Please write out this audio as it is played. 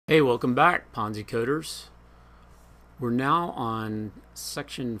Hey, welcome back, Ponzi Coders. We're now on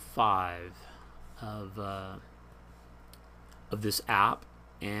section 5 of this app,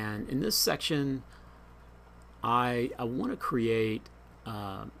 and in this section, I want to create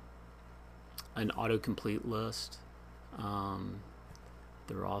an autocomplete list.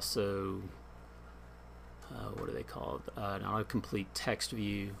 They're also what are they called? An autocomplete text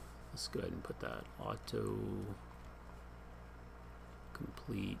view. Let's go ahead and put that autocomplete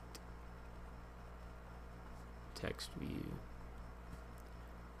text view.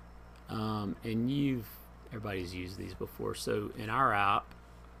 And everybody's used these before. So in our app,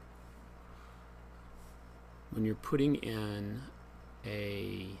 when you're putting in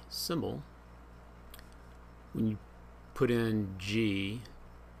a symbol, when you put in G,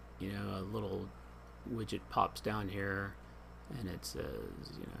 a little widget pops down here and it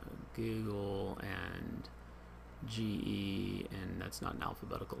says, Google and GE, and that's not in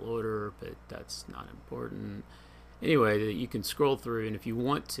alphabetical order, but that's not important. Anyway, you can scroll through, and if you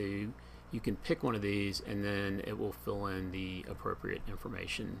want to, you can pick one of these and then it will fill in the appropriate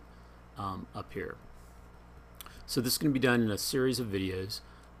information up here. So this is going to be done in a series of videos.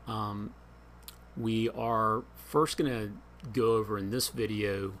 We are first going to go over in this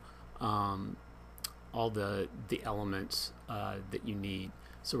video all the elements that you need.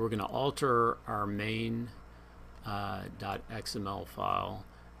 So we're going to alter our main .xml file,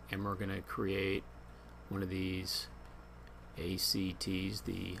 and we're going to create one of these ACTs,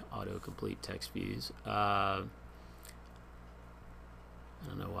 the autocomplete text views. I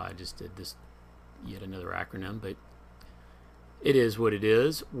don't know why I just did this, yet another acronym, but it is what it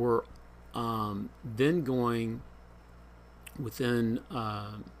is. We're then going within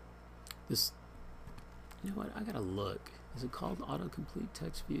this. You know what? I gotta look. Is it called autocomplete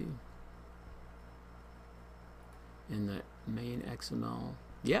text view in the main XML?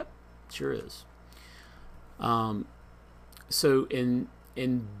 Yep, sure is. So in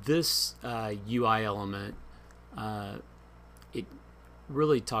this UI element, it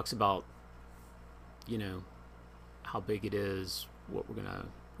really talks about how big it is, what we're gonna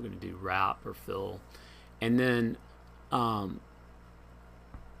do, wrap or fill, and then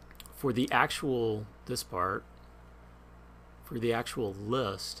for the actual for the actual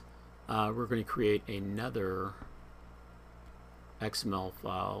list, we're going to create another XML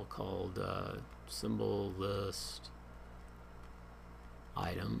file called symbol list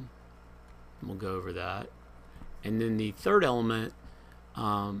item, and we'll go over that. And then the third element,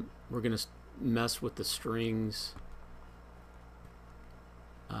 we're going to mess with the strings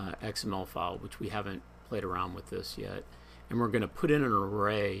XML file, which we haven't played around with this yet, and we're going to put in an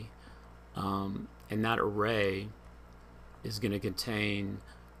array, and that array is going to contain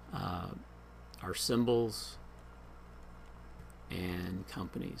our symbols and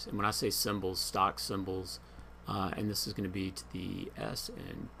companies. And when I say symbols, stock symbols, and this is going to be to the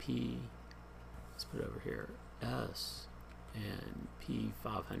S&P, let's put it over here, S&P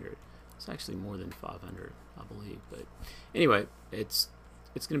 500. It's actually more than 500, I believe, but anyway, it's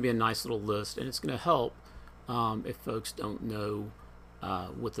going to be a nice little list, and it's going to help if folks don't know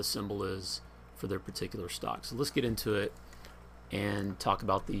what the symbol is for their particular stock. So let's get into it and talk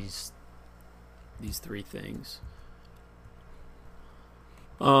about these three things.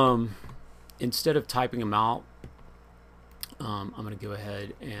 Instead of typing them out, I'm going to go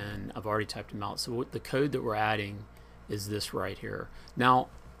ahead, and I've already typed them out. So what the code that we're adding is this right here. Now,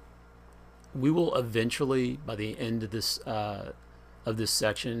 we will eventually, by the end of this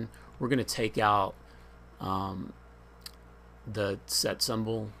section, we're going to take out the set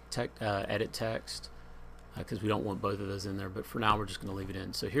symbol edit text, because we don't want both of those in there, but for now we're just going to leave it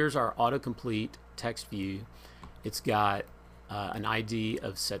in. So here's our autocomplete text view. It's got an ID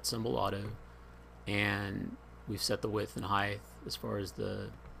of set symbol auto, and we've set the width and height as far as the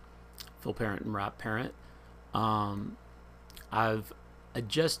fill parent and wrap parent. I've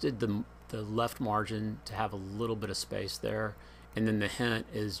adjusted the left margin to have a little bit of space there, and then the hint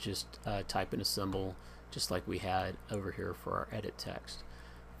is just type in a symbol just like we had over here for our edit text.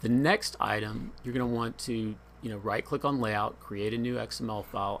 The next item, you're going to want to right click on layout, create a new XML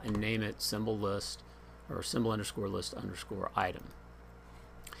file, and name it symbol list or symbol underscore list underscore item.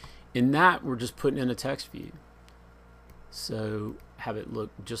 In that, we're just putting in a text view, so have it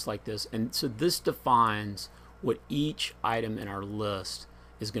look just like this. And so this defines what each item in our list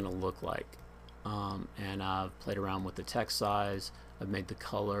is going to look like. And I've played around with the text size. I've made the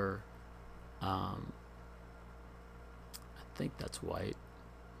color, I think that's white,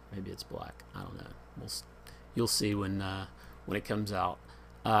 maybe it's black, I don't know. You'll see when it comes out.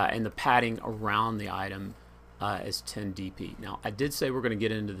 And the padding around the item as 10dp. Now I did say we're going to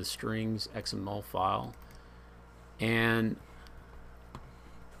get into the strings XML file, and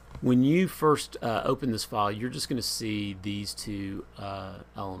when you first open this file, you're just going to see these two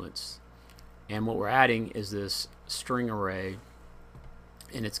elements, and what we're adding is this string array,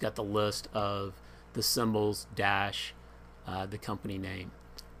 and it's got the list of the symbols dash the company name,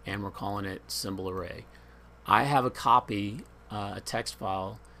 and we're calling it symbol array. I have a copy, a text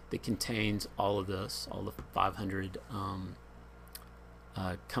file that contains all of this, all the 500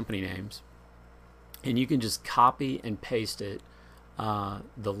 company names, and you can just copy and paste it.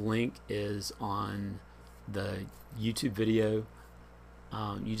 The link is on the YouTube video.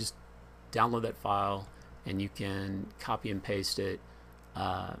 You just download that file and you can copy and paste it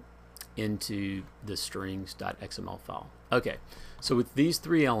into the strings.xml file. Okay, so with these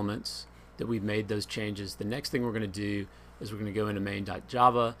three elements that we've made those changes, the next thing we're going to do is we're going to go into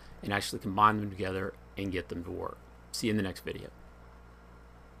main.java and actually combine them together and get them to work. See you in the next video.